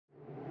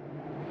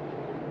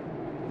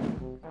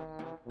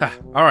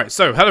Alright,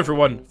 so hello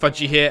everyone,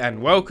 Fudgy here,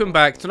 and welcome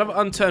back to another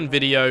Unturned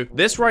video.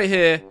 This right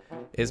here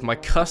is my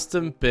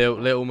custom built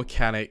little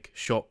mechanic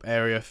shop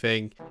area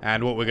thing,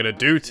 and what we're gonna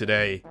do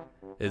today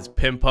is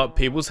pimp up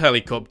people's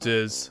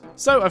helicopters.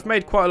 So I've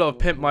made quite a lot of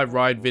Pimp My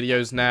Ride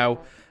videos now,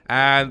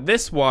 and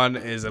this one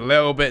is a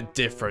little bit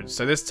different.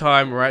 So this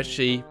time we're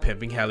actually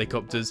pimping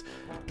helicopters.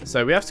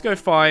 So we have to go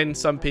find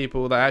some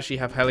people that actually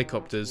have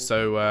helicopters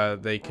so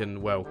they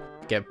can, well,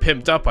 get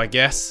pimped up, I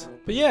guess.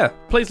 But yeah,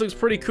 place looks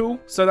pretty cool.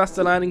 So that's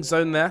the landing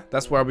zone there.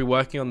 That's where I'll be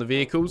working on the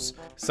vehicles.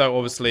 So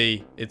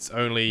obviously it's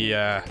only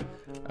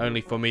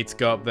for me to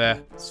go up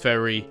there. It's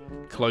very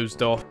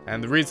closed off.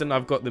 And the reason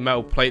I've got the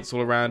metal plates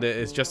all around it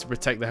is just to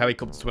protect the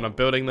helicopters when I'm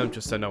building them,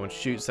 just so no one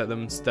shoots at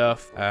them and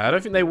stuff. I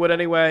don't think they would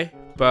anyway,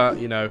 but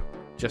you know,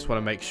 just want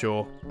to make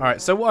sure.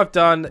 Alright, so what I've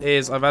done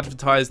is I've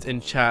advertised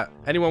in chat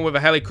anyone with a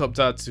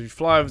helicopter to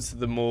fly over to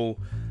the mall,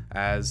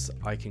 as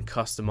I can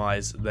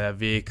customize their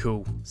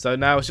vehicle. So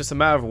now it's just a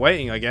matter of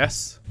waiting, I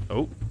guess.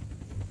 Oh,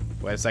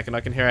 wait a second,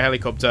 I can hear a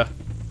helicopter.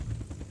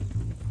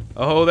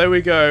 Oh, there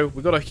we go.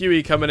 We've got a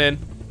Huey coming in.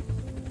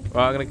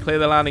 Right, I'm going to clear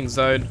the landing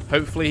zone.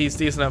 Hopefully he's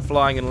decent at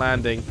flying and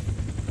landing.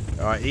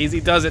 Alright, easy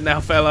does it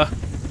now, fella.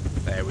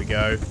 There we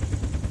go.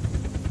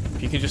 If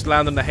you can just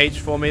land on the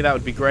H for me, that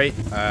would be great.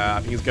 I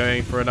think he's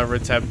going for another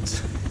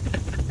attempt.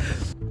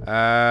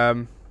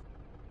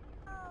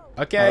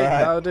 Okay, right.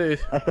 that'll do.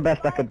 That's the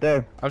best I could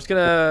do. I'm just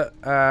gonna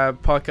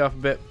park up a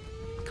bit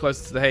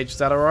closer to the H. Is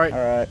that alright?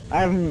 Alright. I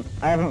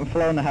haven't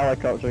flown a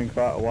helicopter in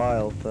quite a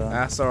while, so.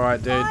 That's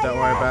alright, dude. Don't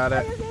worry about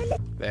it.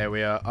 There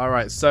we are.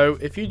 Alright, so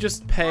if you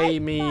just pay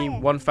me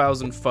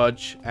 1,000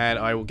 fudge, and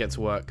I will get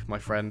to work, my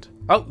friend.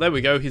 Oh, there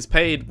we go. He's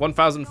paid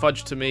 1,000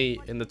 fudge to me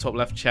in the top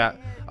left chat.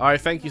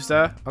 Alright, thank you,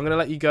 sir. I'm gonna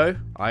let you go.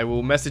 I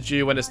will message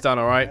you when it's done,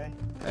 alright? Okay.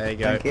 There you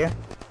go. Thank you.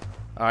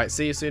 Alright,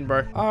 see you soon,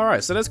 bro.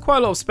 Alright, so there's quite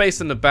a lot of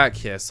space in the back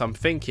here, so I'm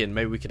thinking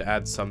maybe we could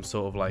add some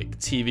sort of like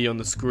TV on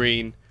the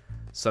screen,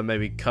 some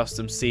maybe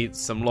custom seats,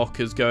 some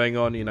lockers going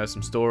on, you know,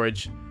 some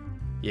storage.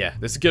 Yeah,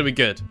 this is gonna be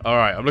good.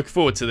 Alright, I'm looking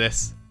forward to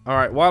this.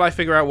 Alright, while I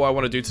figure out what I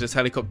want to do to this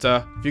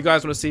helicopter, if you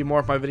guys want to see more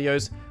of my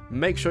videos,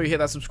 make sure you hit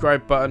that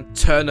subscribe button,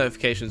 turn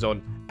notifications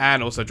on,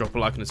 and also drop a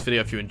like on this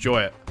video if you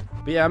enjoy it.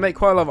 But yeah, I make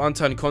quite a lot of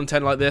Unturned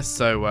content like this,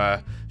 so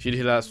if you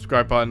hit that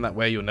subscribe button, that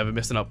way you'll never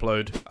miss an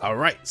upload.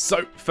 Alright,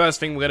 so first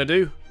thing we're going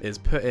to do is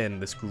put in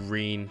this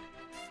green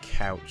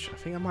couch. I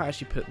think I might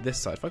actually put it this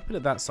side. If I put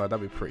it that side,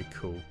 that'd be pretty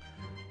cool.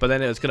 But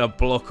then it's going to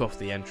block off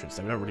the entrance,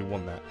 and we don't really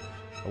want that.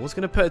 I was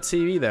going to put a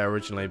TV there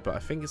originally, but I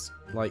think it's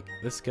like,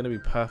 this is going to be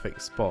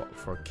perfect spot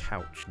for a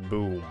couch.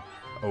 Boom.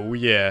 Oh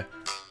yeah.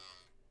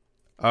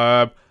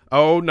 Oh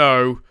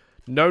no.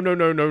 No.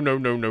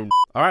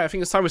 Alright, I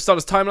think it's time we start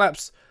this time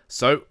lapse.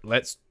 So,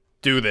 let's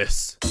do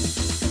this.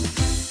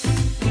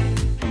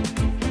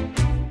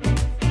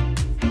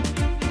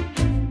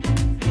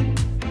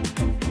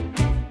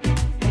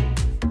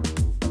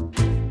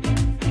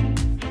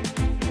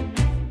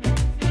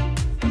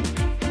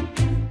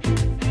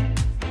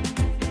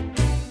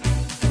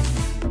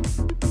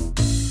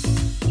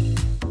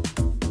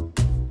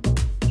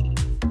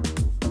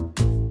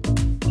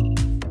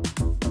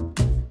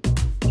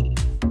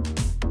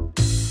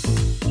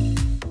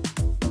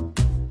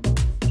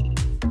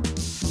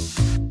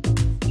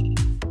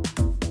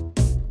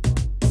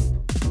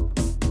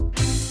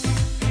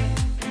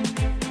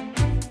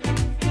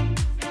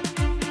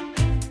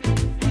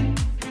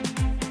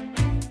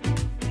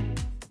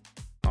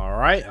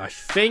 Alright, I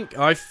think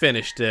I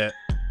finished it.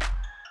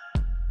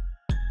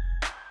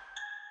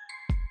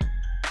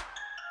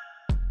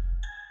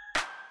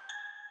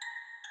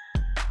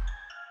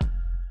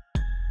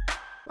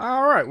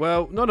 Alright,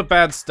 well, not a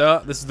bad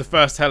start. This is the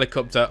first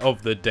helicopter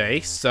of the day,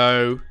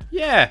 so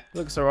yeah,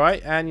 looks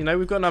alright. And you know,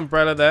 we've got an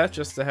umbrella there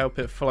just to help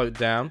it float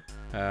down.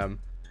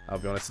 I'll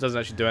be honest, it doesn't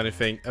actually do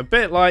anything. A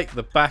bit like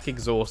the back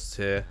exhausts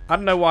here. I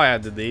don't know why I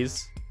did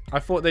these. I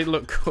thought they'd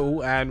look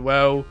cool, and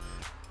well,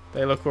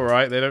 they look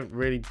alright. They don't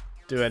really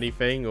do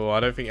anything, or I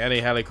don't think any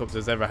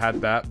helicopters ever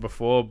had that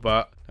before,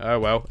 but oh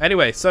well.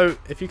 Anyway, so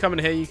if you come in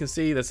here, you can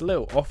see there's a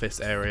little office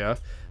area.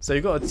 So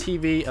you've got a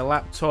TV, a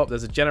laptop,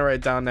 there's a generator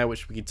down there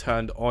which we can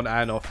turn on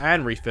and off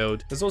and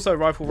refilled. There's also a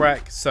rifle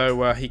rack,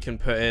 so he can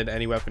put in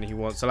any weapon he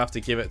wants. I'll have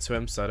to give it to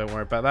him, so don't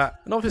worry about that.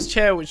 An office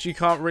chair which you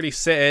can't really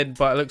sit in,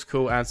 but it looks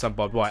cool, and some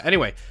barbed wire.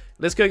 Anyway,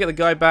 let's go get the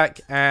guy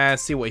back and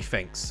see what he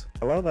thinks.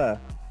 Hello there.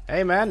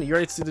 Hey man, you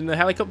ready to do the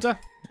helicopter?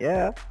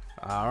 Yeah.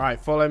 Alright,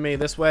 follow me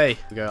this way.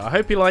 We go. I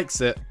hope he likes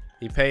it.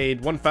 He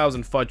paid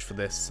 1,000 fudge for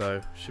this, so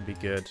should be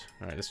good.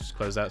 Alright, let's just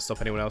close that,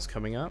 stop anyone else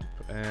coming up.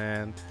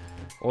 And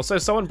also,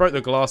 someone broke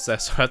the glass there,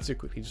 so I had to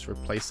quickly just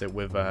replace it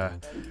with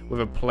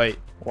a plate.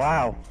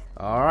 Wow.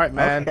 Alright,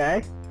 man.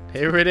 Okay.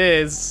 Here it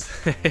is.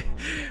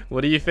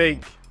 What do you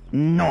think?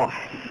 Nice.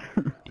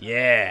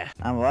 Yeah.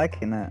 I'm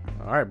liking it.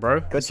 Alright, bro.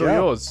 Good It's all job.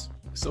 yours.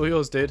 It's all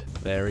yours, dude.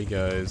 There he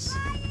goes.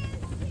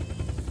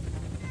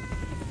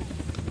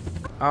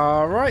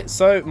 Alright,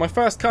 so my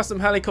first custom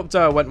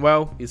helicopter went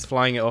well. He's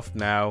flying it off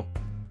now.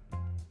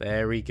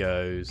 There he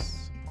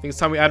goes. I think it's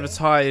time we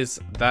advertise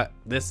that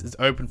this is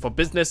open for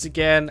business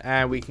again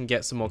and we can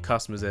get some more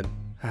customers in.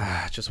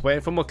 Just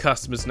waiting for more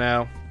customers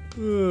now.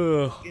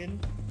 Oh.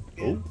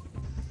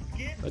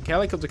 Look,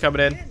 helicopter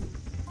coming in.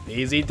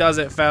 Easy does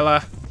it,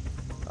 fella.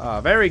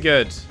 Ah, very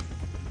good.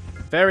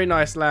 Very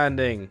nice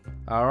landing.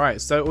 Alright,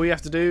 so all you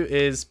have to do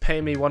is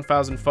pay me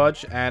 1,000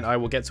 fudge and I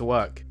will get to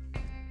work.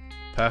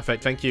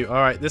 Perfect, thank you.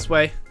 Alright, this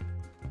way.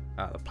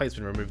 The plate's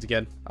been removed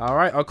again.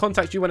 Alright, I'll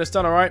contact you when it's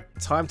done, alright?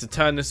 Time to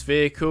turn this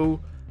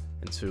vehicle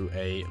into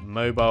a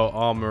mobile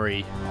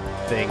armory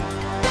thing.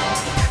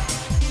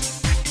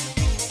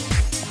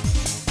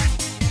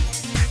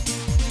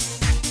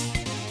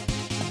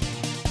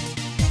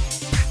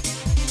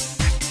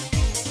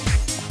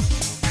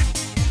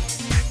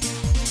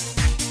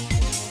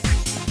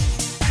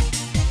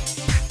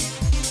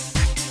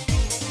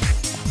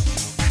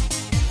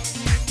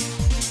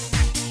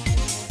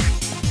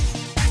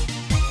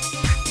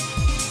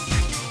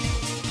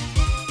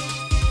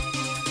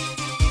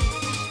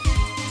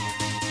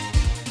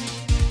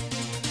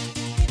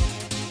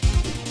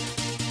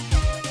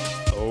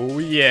 Oh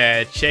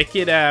yeah, check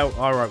it out.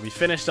 Alright, we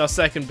finished our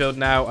second build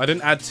now. I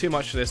didn't add too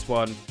much to this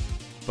one,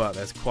 but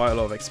there's quite a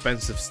lot of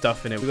expensive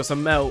stuff in it. We've got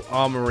some metal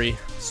armory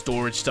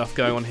storage stuff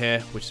going on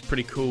here, which is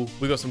pretty cool.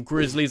 We've got some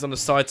grizzlies on the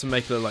side to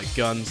make it look like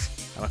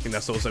guns, and I think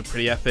that's also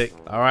pretty epic.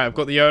 Alright, I've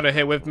got the owner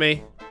here with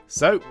me.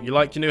 So, you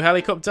like your new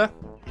helicopter?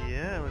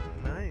 Yeah, it looks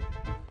nice.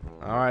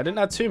 Alright, I didn't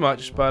add too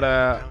much,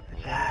 but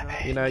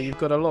you know, you've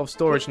got a lot of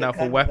storage now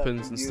for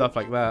weapons and stuff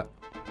like that.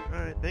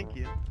 Alright, thank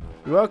you.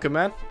 You're welcome,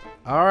 man.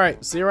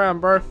 Alright, see you around,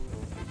 bro.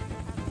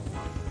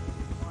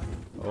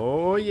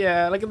 Oh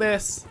yeah, look at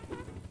this.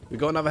 We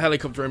got another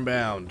helicopter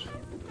inbound.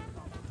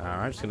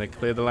 Alright, just gonna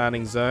clear the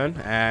landing zone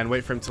and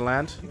wait for him to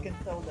land. You can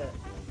sell that.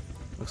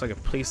 Looks like a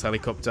police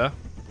helicopter.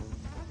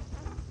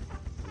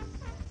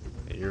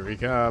 Here he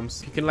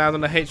comes. You can land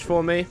on the H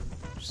for me.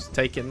 Just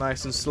take it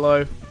nice and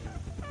slow.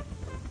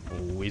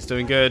 Oh, he's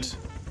doing good.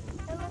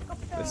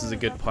 This is a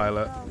good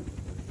pilot.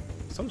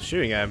 Someone's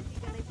shooting at him.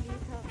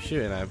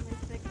 Shooting at him.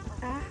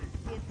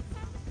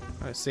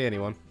 I don't see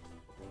anyone.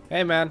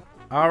 Hey man.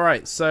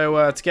 Alright,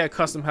 so to get a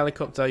custom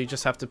helicopter you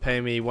just have to pay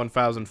me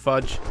 1,000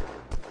 fudge.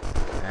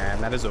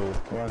 And that is all.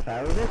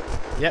 1,000?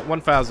 Yeah,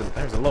 1,000.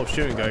 There's a lot of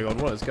shooting going on.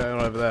 What is going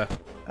on over there?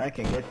 I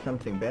can get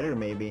something better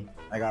maybe.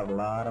 I got a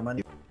lot of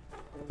money.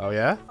 Oh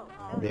yeah?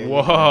 There you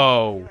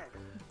Whoa!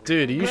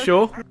 Dude, are you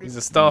sure? He's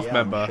a staff Yeah,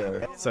 I'm member.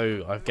 sure.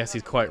 So I guess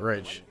he's quite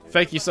rich.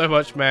 Thank you so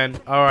much, man.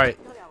 Alright.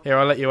 Here,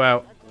 I'll let you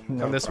out.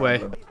 No Come this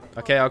problem. way.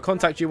 Okay, I'll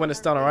contact you when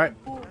it's done, alright?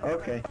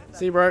 Okay,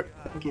 See you, bro.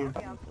 thank you.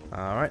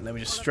 Alright, let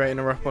me just straighten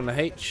her up on the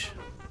H.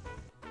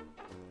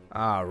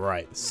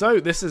 Alright, so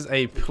this is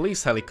a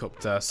police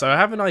helicopter. So I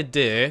have an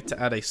idea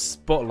to add a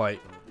spotlight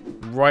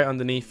right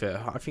underneath it.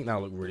 I think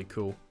that'll look really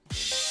cool.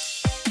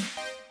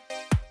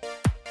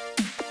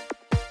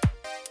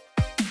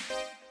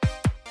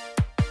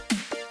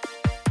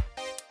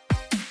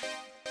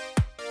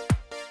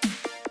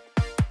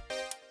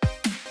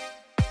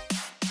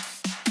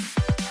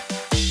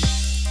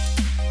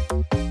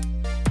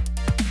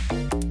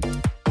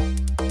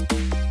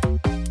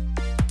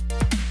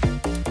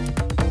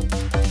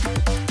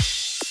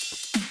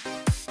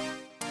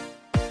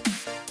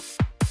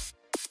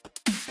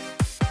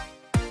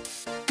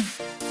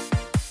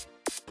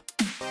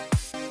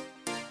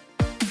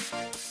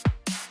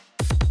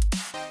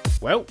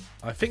 Well,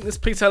 I think this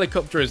police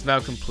helicopter is now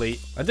complete.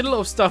 I did a lot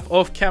of stuff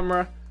off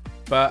camera,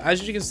 but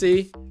as you can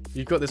see,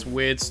 you've got this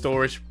weird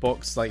storage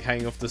box like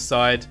hanging off the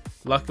side.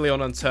 Luckily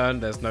on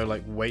Unturned, there's no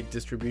like weight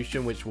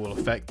distribution, which will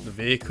affect the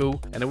vehicle,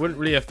 and it wouldn't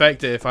really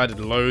affect it if I did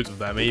loads of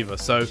them either.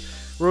 So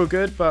we're all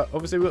good, but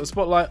obviously we got the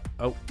spotlight.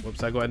 Oh,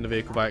 whoops, I got in the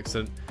vehicle by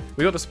accident.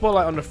 We got the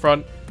spotlight on the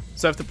front,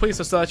 so if the police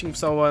are searching for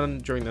someone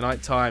during the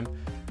night time,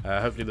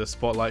 hopefully the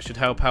spotlight should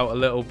help out a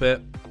little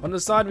bit. On the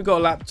side we've got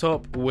a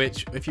laptop,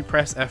 which if you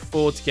press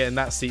F4 to get in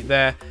that seat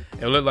there,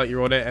 it'll look like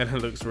you're on it and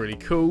it looks really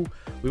cool.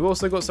 We've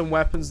also got some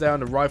weapons there on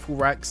the rifle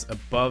racks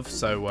above,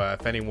 so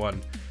if anyone,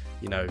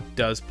 you know,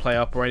 does play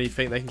up or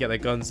anything, they can get their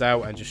guns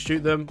out and just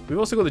shoot them. We've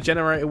also got the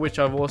generator, which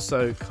I've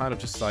also kind of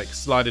just like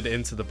slided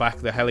into the back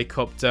of the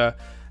helicopter,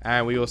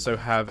 and we also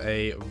have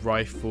a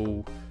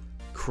rifle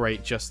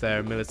crate just there,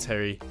 a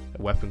military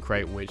weapon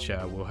crate, which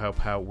will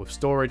help out with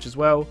storage as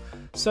well.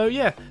 So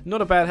yeah,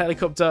 not a bad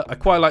helicopter. I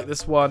quite like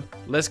this one.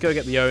 Let's go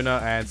get the owner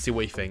and see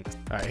what he thinks.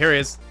 Alright, here he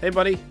is. Hey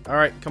buddy.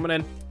 Alright, come on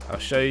in. I'll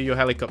show you your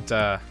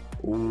helicopter.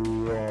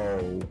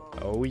 Whoa.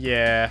 Oh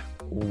yeah.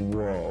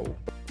 Whoa.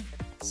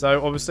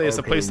 So obviously it's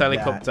a Okay, police that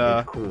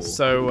helicopter. is cool.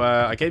 So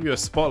I gave you a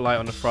spotlight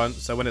on the front,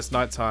 so when it's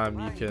nighttime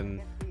you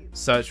can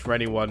search for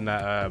anyone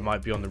that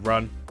might be on the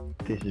run.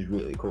 This is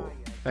really cool.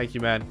 Thank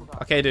you, man.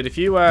 Okay, dude, if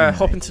you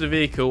hop into the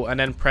vehicle and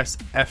then press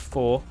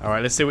F4.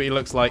 Alright, let's see what he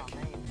looks like.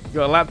 You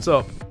got a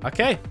laptop.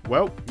 Okay,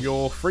 well,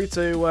 you're free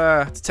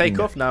to take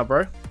off now,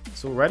 bro.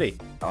 It's all ready.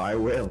 I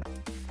will.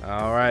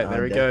 Alright,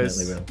 there he goes.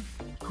 Will.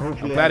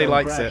 Hopefully I'm glad I he don't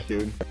likes crash, it.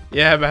 Dude.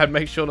 Yeah, man,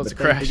 make sure not to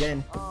But thanks crash.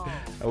 again.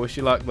 I wish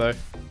you luck, though.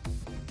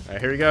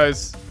 Alright, here he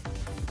goes.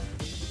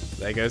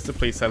 There goes the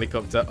police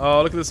helicopter.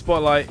 Oh, look at the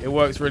spotlight. It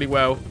works really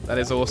well. That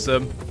is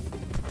awesome.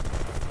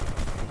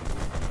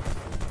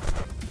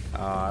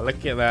 Ah,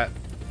 look at that.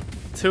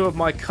 2 of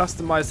my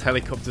customized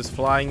helicopters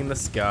flying in the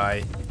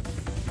sky.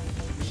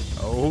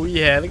 Oh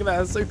yeah, look at that.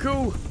 That's so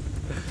cool.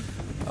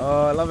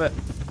 Oh, I love it.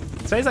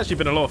 Today's actually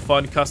been a lot of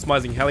fun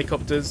customizing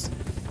helicopters.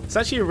 It's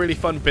actually a really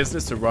fun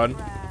business to run.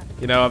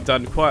 You know, I've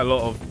done quite a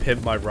lot of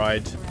Pimp My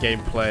Ride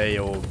gameplay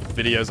or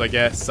videos, I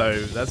guess, so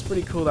that's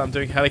pretty cool that I'm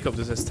doing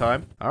helicopters this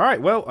time. Alright,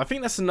 well, I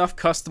think that's enough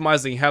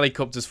customizing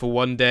helicopters for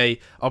one day.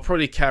 I'll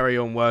probably carry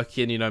on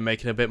working, you know,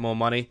 making a bit more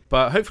money.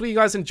 But hopefully you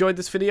guys enjoyed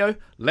this video.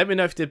 Let me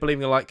know if you did,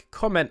 leaving a like,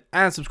 comment,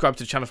 and subscribe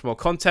to the channel for more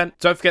content.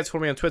 Don't forget to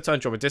follow me on Twitter and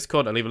join my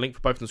Discord. I'll leave a link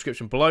for both in the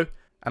description below.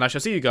 And I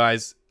shall see you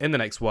guys in the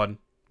next one.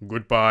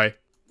 Goodbye.